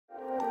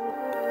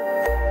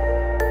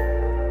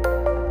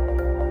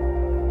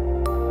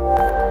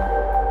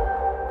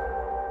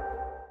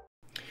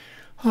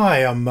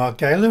Hi, I'm Mark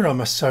Gaylor.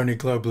 I'm a Sony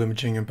Global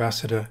Imaging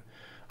Ambassador.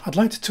 I'd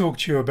like to talk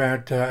to you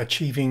about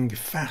achieving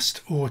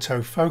fast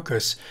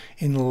autofocus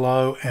in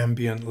low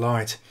ambient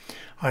light.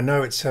 I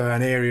know it's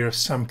an area of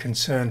some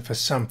concern for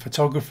some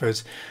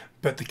photographers,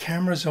 but the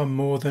cameras are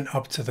more than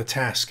up to the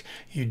task.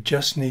 You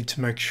just need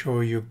to make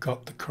sure you've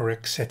got the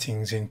correct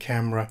settings in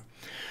camera.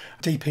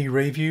 DP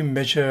Review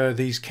measure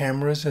these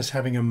cameras as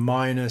having a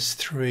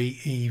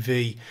 -3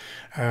 EV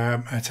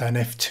at an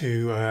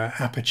f2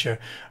 aperture.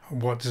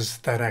 What does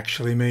that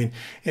actually mean?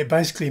 It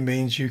basically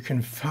means you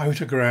can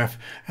photograph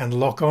and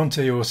lock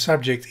onto your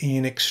subject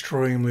in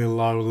extremely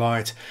low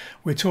light.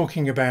 We're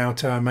talking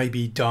about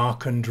maybe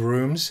darkened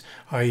rooms,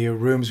 i.e.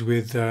 rooms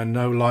with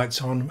no lights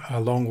on,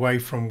 a long way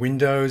from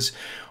windows,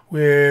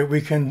 where we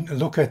can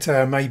look at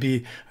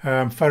maybe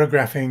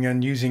photographing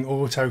and using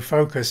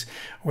autofocus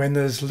when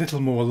there's little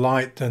more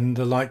light than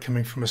the light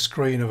coming from a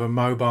screen of a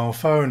mobile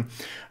phone.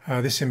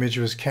 This image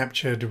was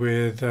captured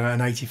with an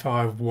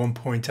 85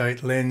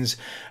 1.8 lens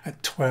at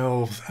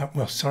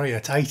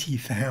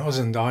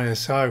 80,000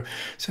 ISO.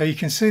 So you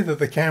can see that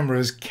the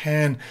cameras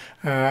can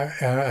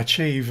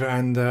achieve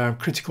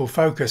critical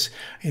focus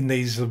in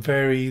these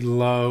very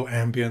low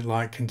ambient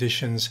light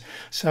conditions.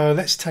 So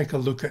let's take a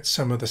look at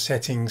some of the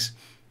settings.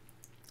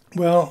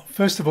 Well,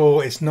 first of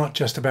all, it's not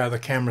just about the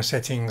camera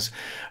settings.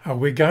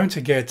 We're going to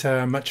get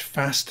much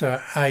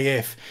faster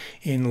AF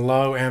in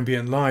low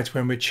ambient light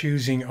when we're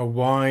choosing a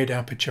wide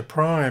aperture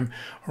prime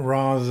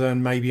rather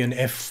than maybe an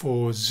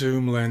f4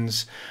 zoom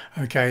lens.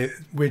 Okay,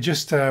 we're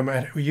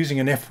using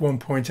an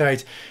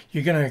f1.8.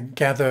 You're going to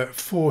gather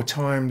 4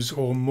 times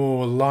or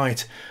more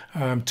light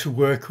to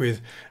work with,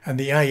 and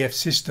the AF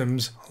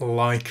systems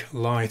like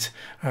light.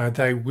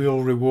 They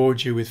will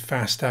reward you with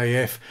fast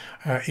AF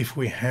if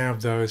we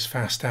have those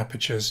fast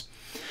apertures.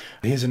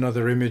 Here's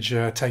another image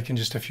taken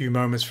just a few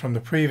moments from the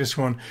previous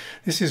one.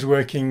 This is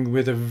working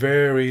with a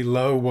very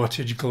low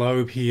wattage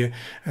globe here,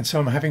 and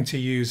so I'm having to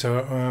use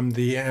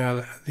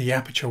the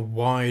aperture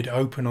wide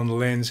open on the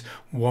lens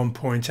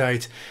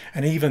 1.8,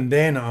 and even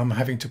then I'm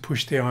having to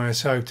push the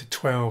ISO to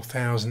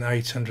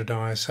 12,800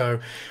 ISO.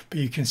 But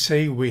you can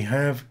see we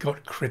have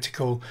got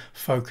critical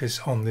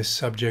focus on this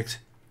subject.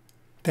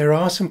 There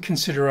are some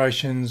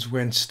considerations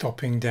when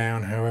stopping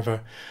down, however.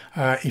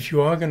 If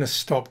you are going to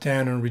stop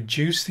down and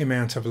reduce the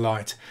amount of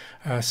light,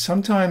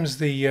 sometimes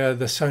the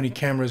Sony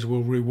cameras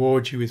will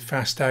reward you with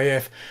fast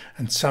AF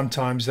and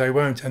sometimes they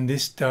won't, and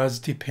this does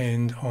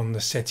depend on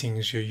the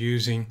settings you're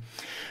using.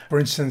 For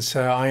instance,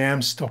 I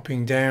am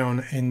stopping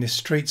down in this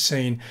street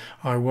scene.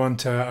 I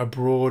want a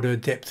broader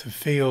depth of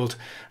field,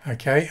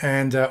 okay,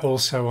 and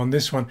also on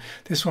this one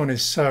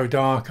is so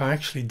dark I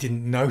actually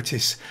didn't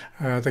notice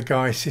the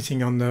guy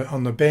sitting on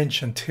the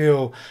bench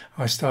until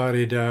I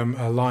started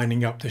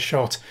lining up the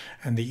shot,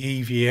 and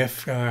the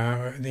EVF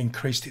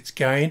increased its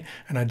gain,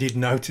 and I did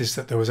notice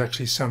that there was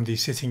actually somebody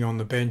sitting on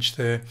the bench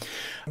there.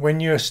 When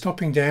you're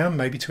stopping down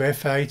maybe to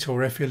f8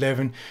 or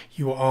f11,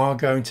 you are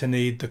going to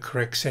need the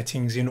correct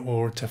settings in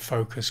order to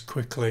focus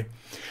quickly.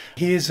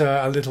 Here's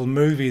a little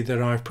movie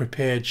that I've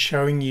prepared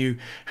showing you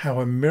how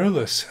a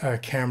mirrorless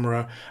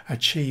camera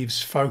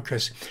achieves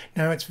focus.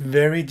 Now, it's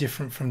very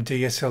different from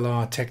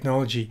DSLR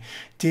technology.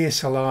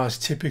 DSLRs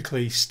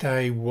typically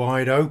stay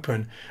wide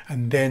open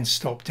and then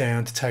stop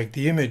down to take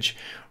the image,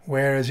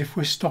 whereas if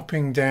we're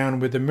stopping down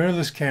with the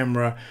mirrorless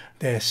camera,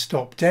 they're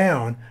stopped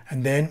down,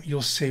 and then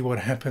you'll see what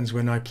happens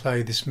when I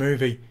play this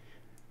movie.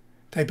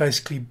 They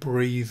basically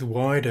breathe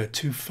wider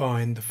to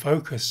find the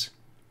focus.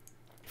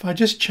 If I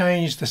just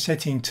change the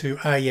setting to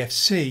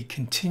AFC,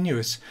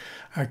 continuous,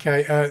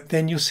 okay,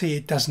 then you'll see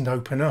it doesn't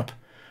open up.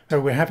 So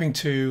we're having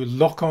to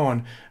lock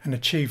on and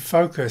achieve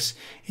focus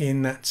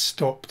in that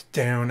stopped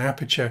down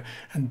aperture,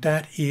 and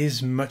that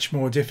is much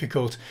more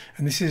difficult.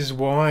 And this is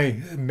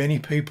why many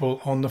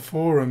people on the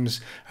forums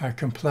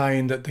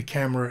complain that the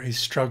camera is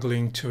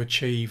struggling to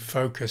achieve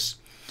focus.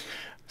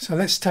 So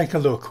let's take a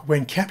look.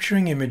 When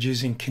capturing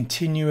images in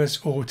continuous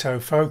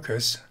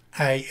autofocus,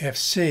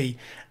 AFC,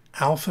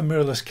 alpha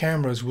mirrorless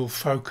cameras will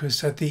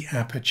focus at the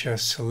aperture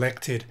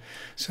selected.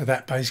 So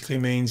that basically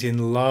means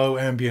in low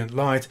ambient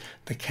light,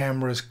 the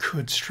cameras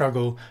could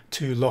struggle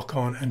to lock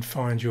on and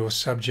find your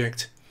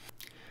subject.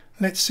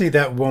 Let's see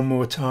that one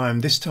more time,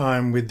 this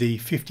time with the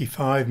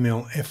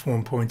 55mm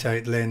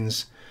f1.8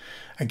 lens.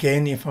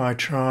 Again, if I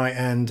try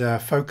and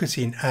focus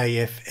in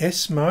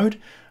AFS mode,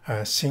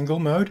 single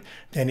mode,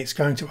 then it's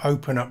going to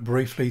open up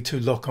briefly to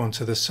lock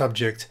onto the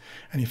subject.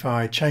 And if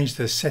I change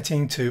the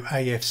setting to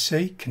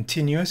AFC,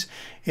 continuous,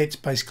 it's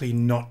basically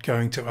not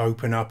going to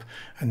open up,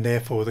 and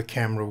therefore the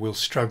camera will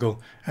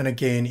struggle. And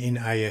again in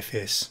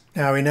AFS.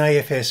 Now in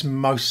AFS,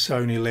 most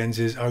Sony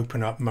lenses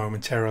open up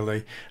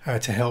momentarily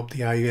to help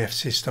the AF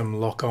system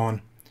lock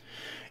on.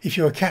 If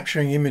you are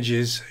capturing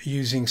images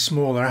using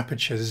smaller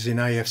apertures in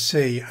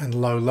AFC and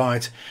low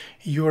light,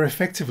 you are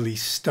effectively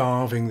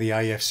starving the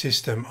AF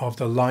system of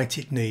the light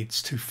it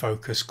needs to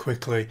focus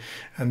quickly.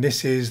 And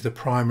this is the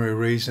primary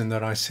reason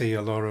that I see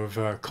a lot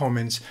of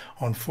comments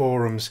on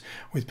forums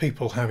with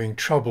people having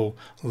trouble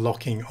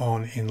locking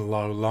on in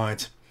low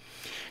light.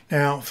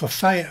 Now for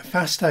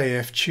fast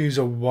AF, choose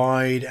a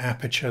wide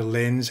aperture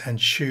lens and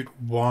shoot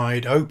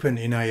wide open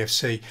in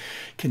AFC.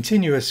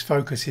 Continuous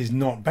focus is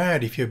not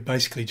bad if you're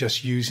basically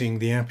just using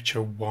the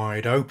aperture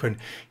wide open,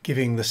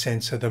 giving the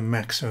sensor the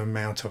maximum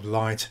amount of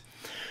light.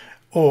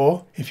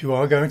 Or if you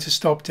are going to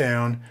stop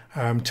down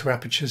to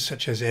apertures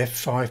such as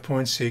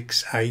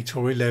f5.6, 8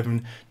 or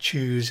 11,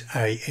 choose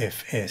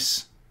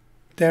AFS.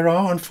 There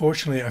are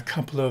unfortunately a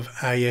couple of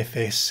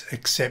AFS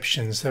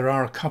exceptions. There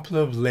are a couple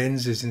of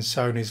lenses in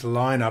Sony's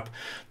lineup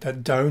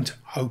that don't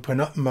open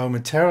up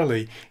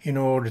momentarily in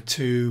order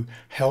to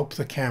help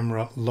the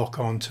camera lock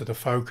on to the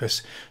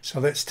focus. So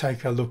let's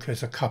take a look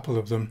at a couple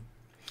of them.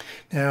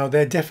 Now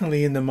they're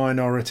definitely in the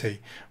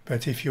minority,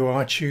 but if you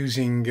are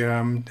choosing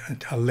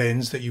a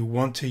lens that you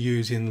want to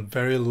use in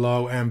very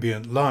low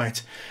ambient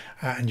light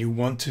and you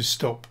want to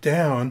stop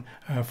down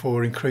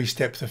for increased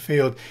depth of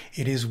field,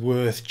 it is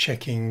worth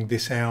checking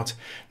this out.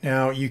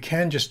 Now you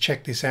can just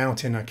check this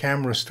out in a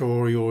camera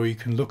store, or you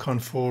can look on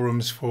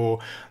forums for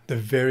the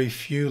very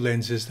few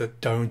lenses that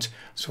don't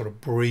sort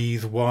of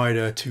breathe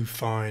wider to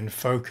find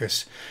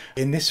focus.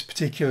 In this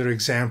particular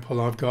example,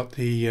 I've got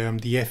the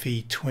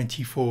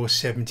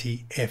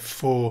FE2470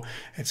 f4.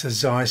 It's a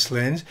Zeiss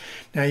lens.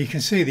 Now you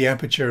can see the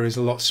aperture is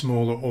a lot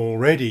smaller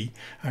already.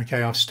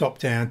 Okay, I've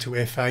stopped down to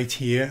f8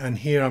 here, and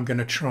here I'm going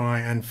to try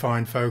and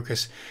find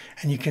focus,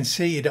 and you can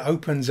see it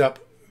opens up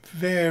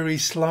very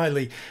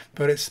slightly,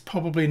 but it's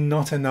probably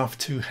not enough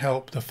to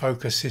help the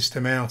focus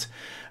system out.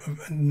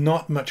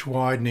 Not much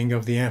widening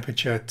of the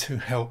aperture to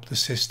help the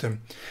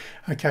system.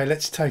 Okay,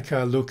 let's take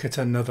a look at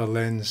another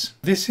lens.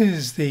 This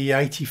is the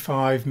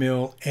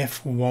 85mm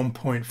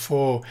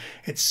f1.4.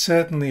 It's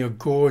certainly a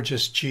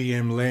gorgeous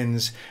GM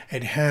lens.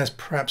 It has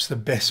perhaps the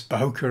best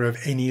bokeh of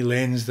any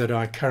lens that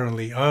I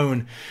currently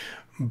own,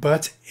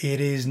 but it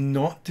is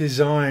not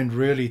designed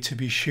really to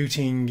be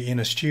shooting in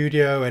a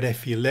studio at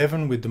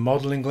f11 with the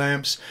modeling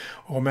lamps,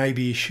 or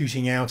maybe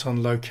shooting out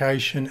on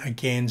location,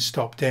 again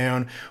stop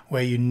down,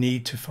 where you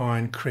need to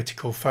find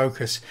critical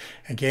focus.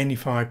 Again,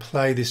 if I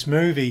play this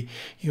movie,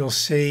 you'll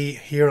see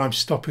here I'm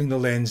stopping the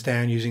lens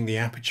down using the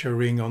aperture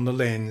ring on the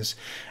lens,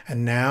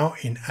 and now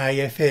in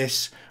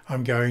AFS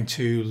I'm going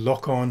to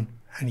lock on,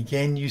 and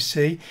again you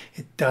see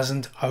it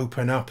doesn't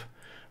open up.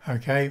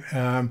 Okay,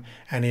 and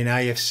in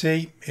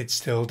AFC it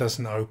still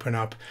doesn't open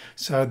up.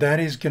 So that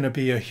is going to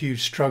be a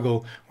huge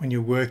struggle when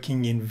you're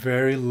working in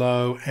very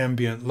low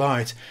ambient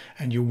light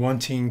and you're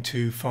wanting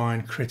to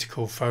find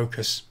critical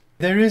focus.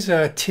 There is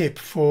a tip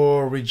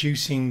for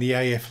reducing the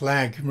AF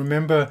lag.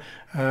 Remember,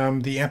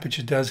 the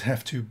aperture does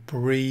have to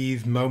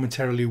breathe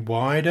momentarily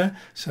wider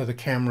so the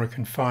camera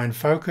can find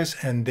focus,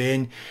 and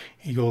then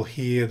you'll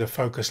hear the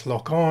focus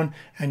lock on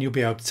and you'll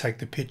be able to take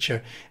the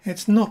picture.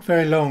 It's not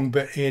very long,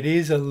 but it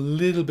is a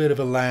little bit of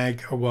a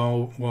lag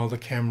while the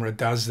camera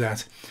does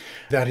that.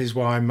 That is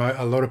why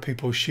a lot of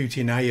people shoot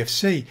in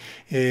AFC,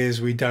 is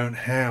we don't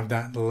have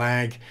that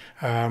lag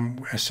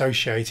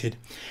associated.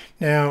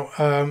 Now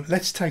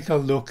let's take a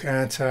look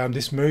at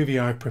this movie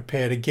I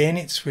prepared. Again,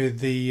 it's with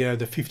the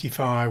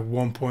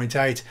 55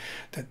 1.8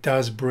 that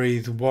does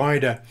breathe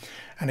wider,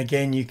 and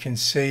again you can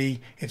see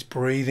it's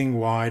breathing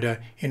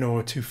wider in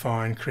order to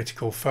find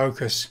critical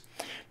focus.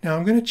 Now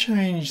I'm going to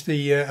change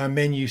the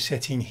menu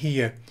setting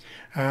here.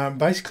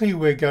 Basically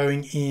we're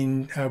going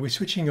in, we're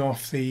switching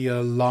off the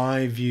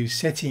live view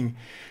setting,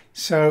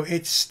 so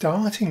it's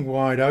starting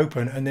wide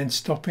open and then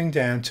stopping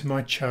down to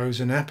my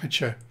chosen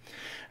aperture.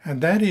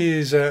 And that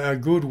is a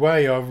good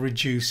way of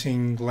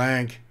reducing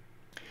lag.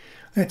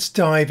 Let's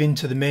dive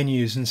into the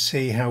menus and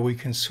see how we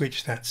can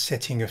switch that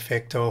setting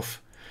effect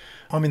off.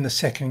 I'm in the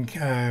second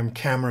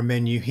camera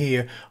menu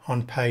here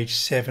on page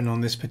 7 on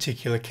this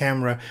particular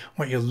camera.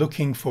 What you're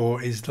looking for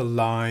is the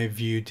live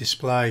view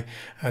display.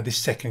 This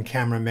second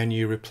camera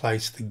menu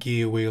replaced the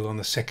gear wheel on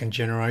the second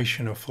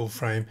generation of full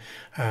frame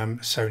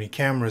Sony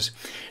cameras.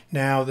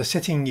 Now the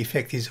setting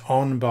effect is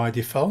on by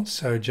default,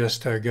 so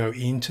just go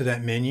into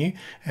that menu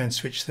and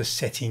switch the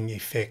setting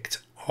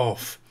effect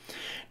off.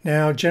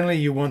 Now generally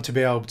you want to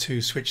be able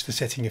to switch the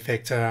setting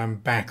effect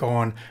back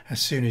on as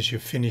soon as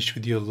you're finished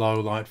with your low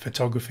light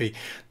photography.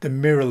 The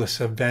mirrorless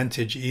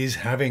advantage is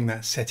having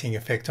that setting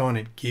effect on.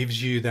 It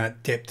gives you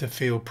that depth of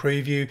field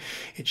preview.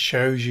 It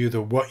shows you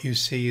that what you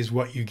see is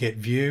what you get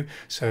view,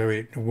 so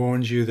it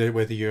warns you that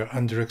whether you're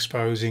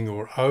underexposing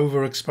or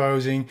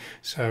overexposing,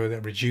 so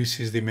that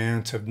reduces the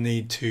amount of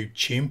need to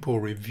chimp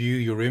or review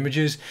your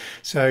images.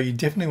 So you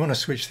definitely want to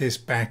switch this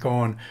back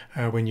on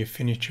when you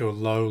finish your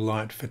low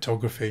light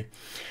photography.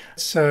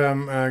 Let's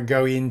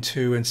go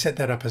into and set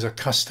that up as a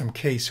custom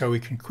key so we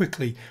can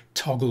quickly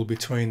toggle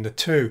between the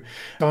two.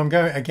 So I'm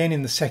going again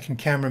in the second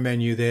camera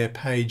menu there,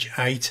 page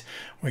 8.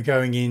 We're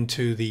going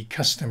into the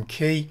custom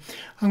key.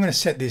 I'm going to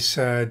set this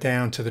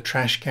down to the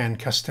trash can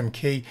custom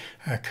key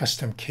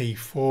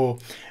 4,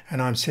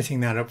 and I'm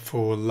setting that up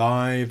for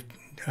live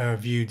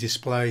view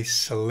display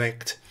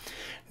select.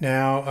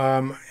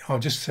 Now I'll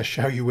just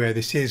show you where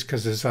this is,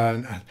 because there's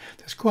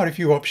quite a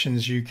few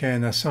options you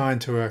can assign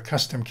to a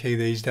custom key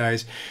these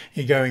days.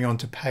 You're going on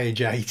to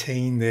page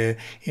 18 there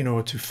in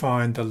order to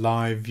find the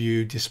live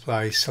view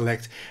display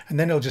select, and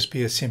then it'll just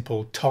be a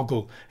simple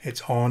toggle.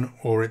 It's on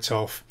or it's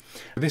off.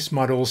 This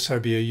might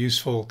also be a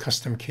useful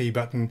custom key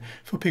button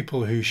for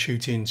people who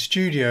shoot in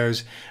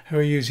studios who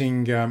are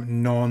using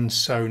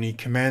non-Sony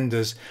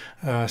commanders.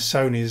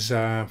 Sony's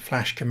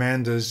flash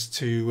commanders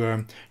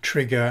to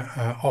trigger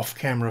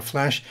off-camera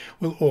flash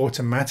will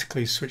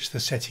automatically switch the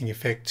setting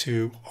effect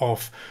to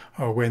off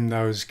when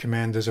those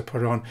commanders are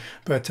put on,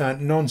 but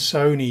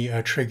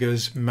non-Sony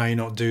triggers may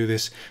not do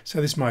this,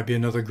 so this might be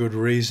another good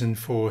reason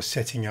for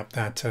setting up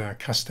that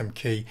custom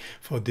key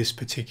for this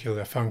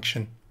particular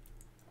function.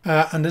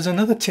 And there's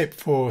another tip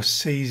for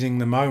seizing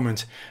the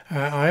moment.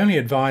 I only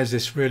advise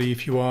this really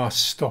if you are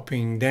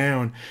stopping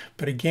down,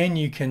 but again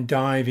you can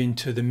dive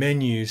into the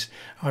menus.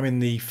 I'm in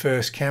the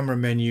first camera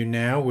menu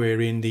now. We're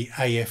in the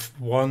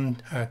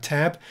AF1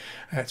 tab.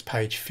 That's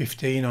page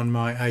 15 on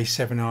my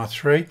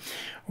A7R III.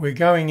 We're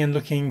going and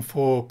looking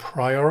for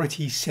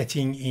priority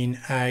setting in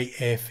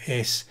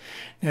AFS.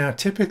 Now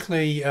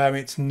typically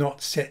it's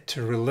not set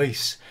to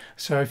release,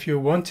 so if you're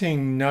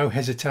wanting no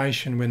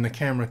hesitation when the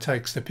camera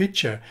takes the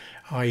picture,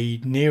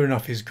 i.e. near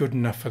enough is good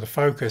enough for the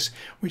focus,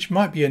 which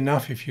might be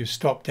enough if you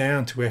stop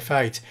down to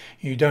f8.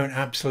 You don't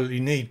absolutely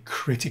need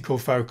critical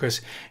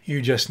focus,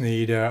 you just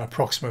need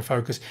approximate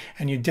focus,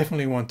 and you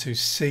definitely want to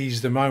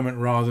seize the moment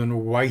rather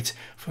than wait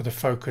for the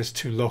focus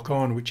to lock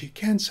on, which it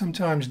can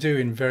sometimes do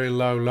in very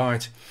low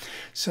light.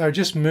 So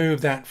just move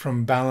that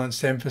from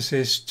balanced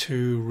emphasis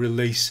to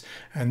release,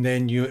 and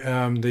then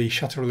the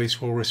shutter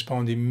release will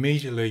respond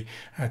immediately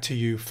to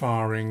you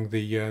firing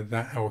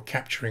that or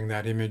capturing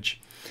that image.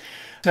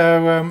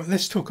 So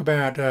let's talk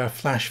about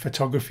flash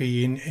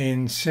photography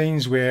in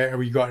scenes where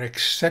we got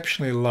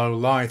exceptionally low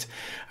light.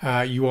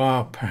 You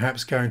are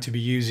perhaps going to be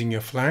using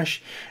your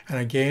flash, and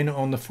again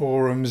on the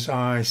forums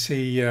I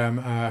see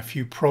a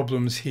few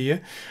problems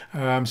here.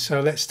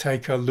 So let's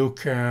take a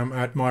look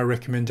at my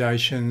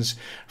recommendations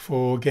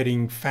for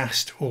getting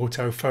fast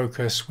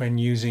autofocus when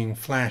using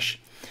flash.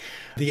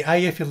 The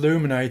AF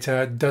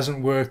illuminator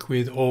doesn't work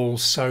with all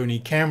Sony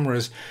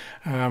cameras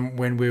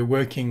when we're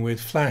working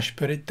with flash,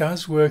 but it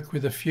does work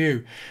with a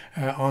few.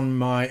 On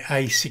my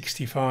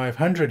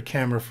A6500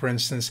 camera, for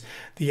instance,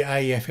 the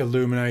AF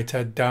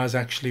illuminator does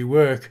actually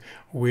work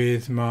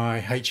with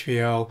my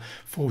HVL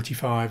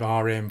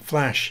 45RM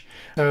flash.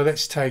 So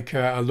let's take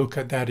a look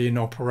at that in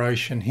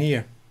operation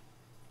here.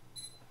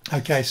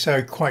 Okay,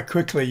 so quite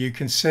quickly you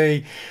can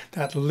see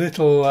that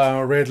little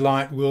red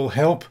light will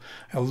help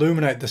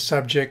illuminate the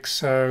subject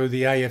so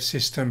the AF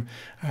system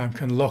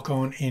can lock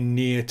on in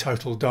near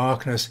total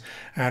darkness,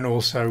 and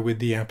also with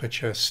the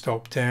aperture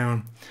stop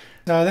down.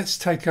 So let's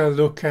take a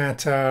look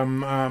at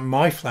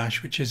my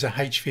flash, which is a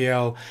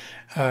HVL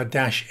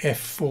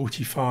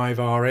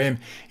F45RM.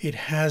 It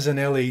has an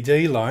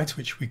LED light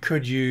which we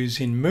could use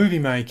in movie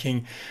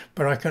making,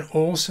 but I can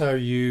also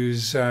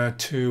use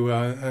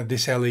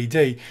this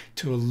LED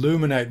to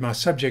illuminate my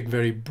subject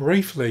very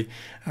briefly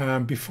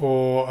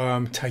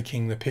before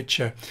taking the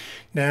picture.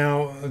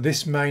 Now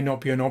this may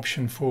not be an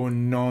option for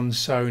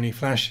non-Sony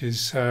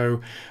flashes,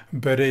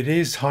 but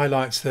it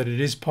highlights that it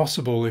is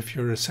possible if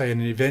you're, say,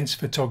 an events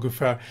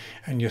photographer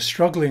and you're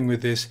struggling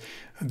with this.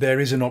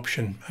 There is an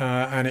option,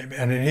 and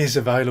it is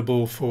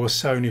available for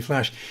Sony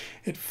flash.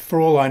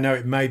 For all I know,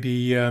 it may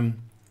be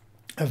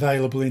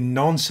available in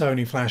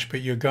non-Sony flash,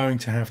 but you're going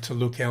to have to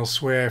look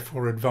elsewhere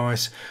for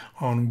advice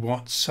on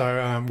what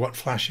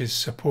flashes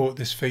support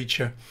this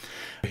feature.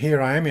 Here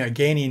I am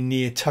again in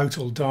near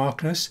total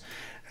darkness,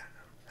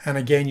 and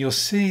again you'll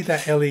see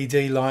that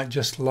LED light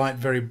just light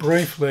very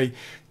briefly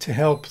to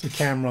help the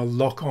camera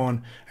lock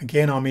on.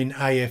 Again, I'm in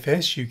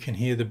AFS. You can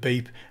hear the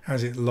beep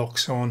as it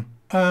locks on.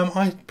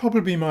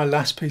 Probably my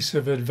last piece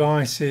of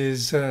advice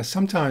is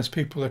sometimes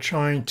people are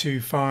trying to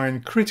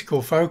find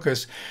critical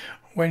focus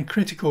when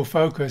critical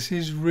focus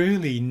is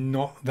really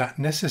not that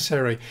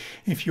necessary.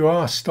 If you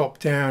are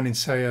stopped down in,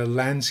 say, a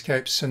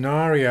landscape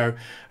scenario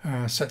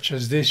such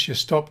as this, you're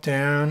stopped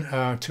down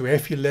to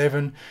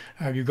f11,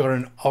 you've got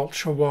an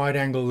ultra wide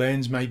angle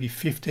lens, maybe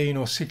 15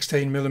 or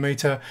 16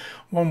 millimeter,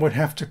 one would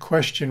have to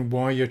question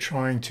why you're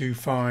trying to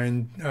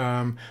find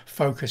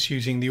focus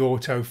using the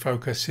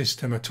autofocus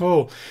system at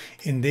all.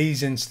 In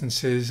these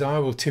instances, I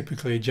will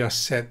typically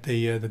just set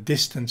the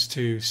distance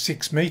to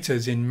 6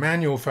 meters in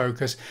manual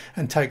focus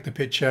and take the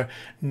picture,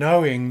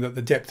 knowing that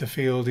the depth of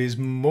field is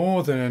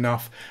more than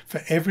enough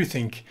for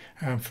everything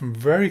from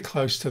very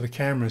close to the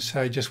camera,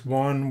 say just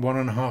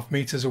 1.5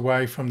 meters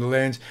away from the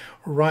lens,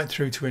 right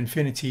through to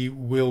infinity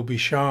will be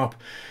sharp.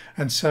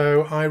 And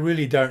so I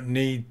really don't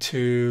need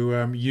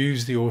to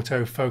use the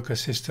autofocus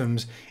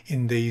systems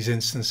in these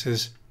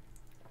instances.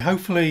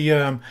 Hopefully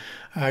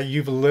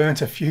you've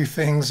learnt a few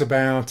things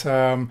about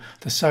the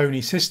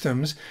Sony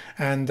systems,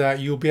 and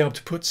you'll be able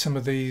to put some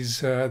of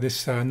this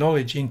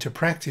knowledge into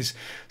practice,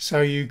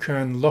 so you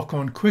can lock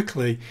on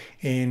quickly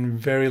in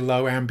very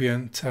low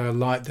ambient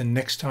light the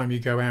next time you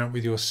go out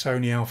with your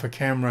Sony Alpha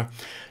camera.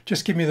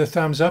 Just give me the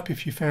thumbs up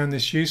if you found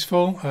this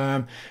useful.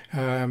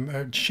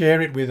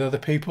 Share it with other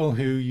people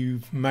who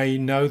you may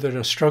know that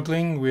are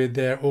struggling with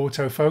their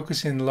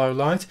autofocus in low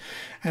light,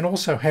 and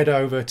also head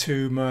over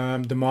to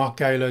the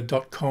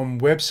markgaylor.com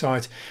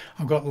website.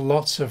 I've got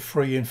lots of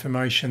free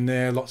information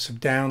there, lots of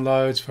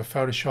downloads for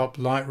Photoshop,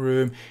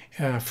 Lightroom,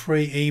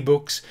 free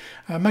ebooks.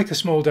 Make a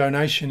small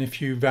donation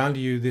if you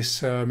value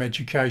this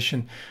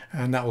education,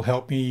 and that will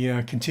help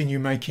me continue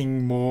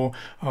making more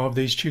of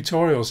these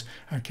tutorials.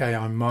 Okay,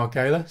 I'm Mark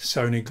Gaylor,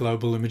 Sony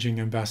Global Imaging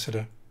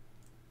Ambassador.